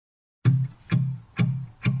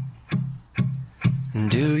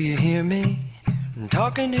Do you hear me? I'm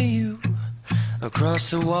talking to you.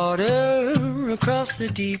 Across the water, across the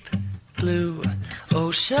deep blue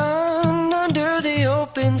ocean, under the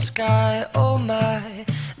open sky. Oh my,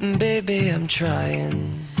 baby, I'm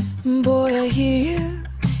trying. Boy, I hear you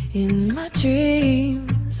in my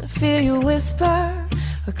dreams. I feel you whisper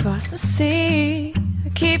across the sea. I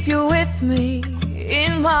keep you with me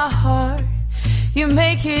in my heart. You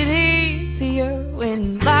make it easier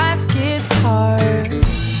when life gets hard.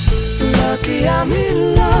 Lucky I'm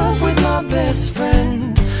in love with my best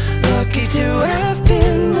friend. Lucky to have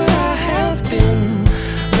been where I have been.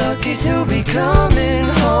 Lucky to be coming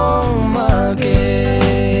home again.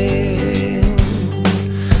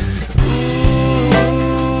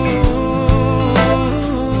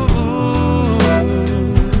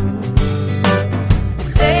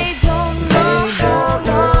 They don't know how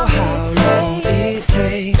long it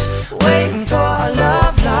takes waiting for a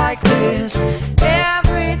love like this.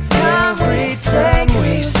 Every time we say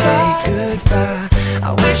goodbye,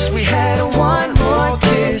 I wish we had one more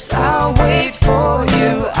kiss. I'll wait for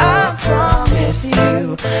you, I promise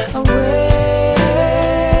you I will.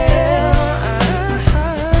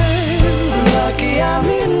 Lucky I'm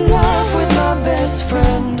in love with my best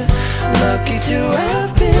friend. Lucky to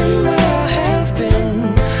have been where I have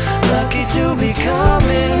been. Lucky to be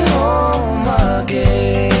coming home again.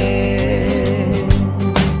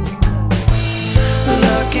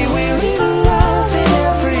 Lucky we're in love in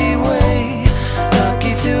every way.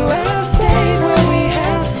 Lucky to have stayed where we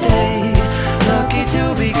have stayed. Lucky to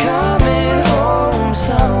be coming home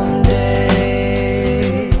someday.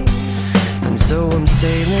 And so I'm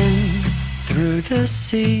sailing through the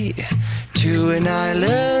sea to an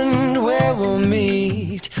island where we'll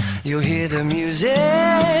meet. You'll hear the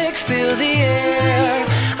music, feel the air.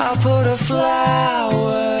 I'll put a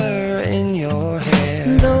flower in your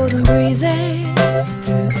hair. Though the breezes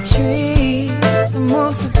through the trees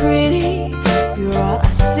move so pretty